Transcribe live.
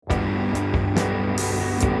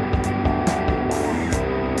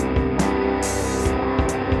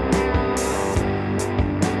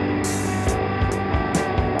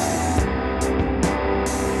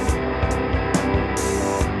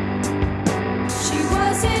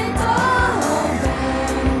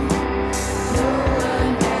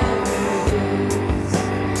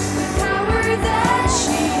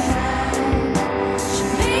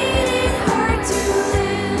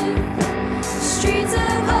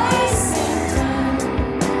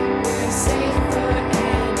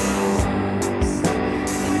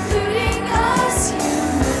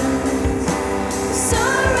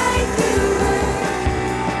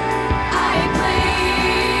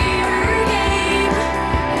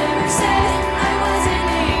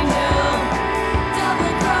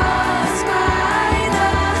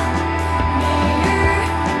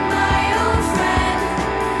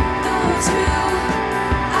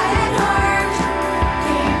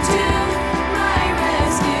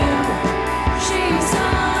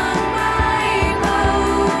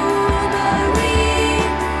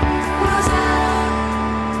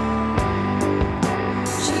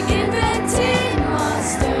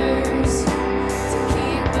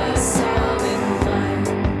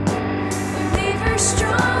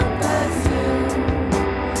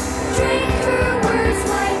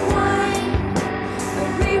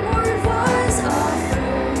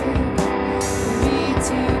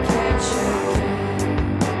to catch a game.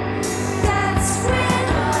 That's when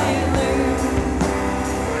I learned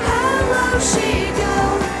how low she'd go.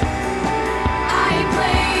 I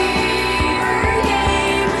played her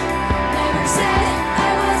game, never said I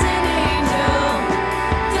was an angel.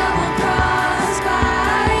 Double crossed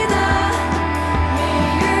by the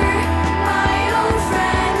mayor, my old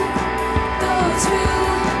friend. Those who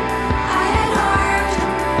I had harmed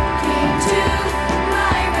came to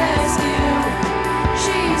my rescue.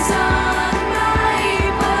 She sung my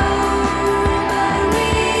boat, but we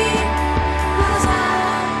was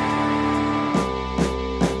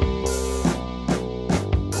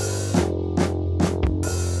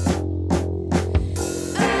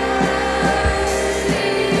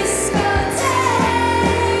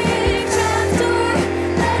discotheque. Trapdoor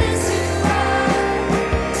led us to a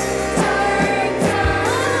dark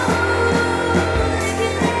tunnel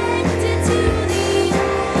connected to the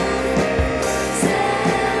old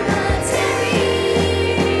cemetery.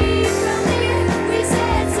 From there we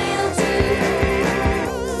set sail to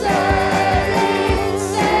the lakes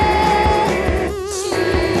that she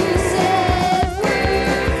said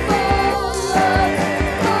were full of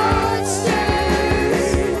monsters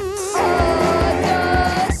of the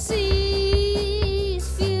seas,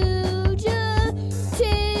 fugitives,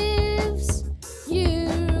 you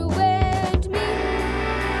and me.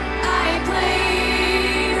 I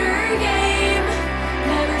played her game,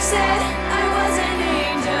 never said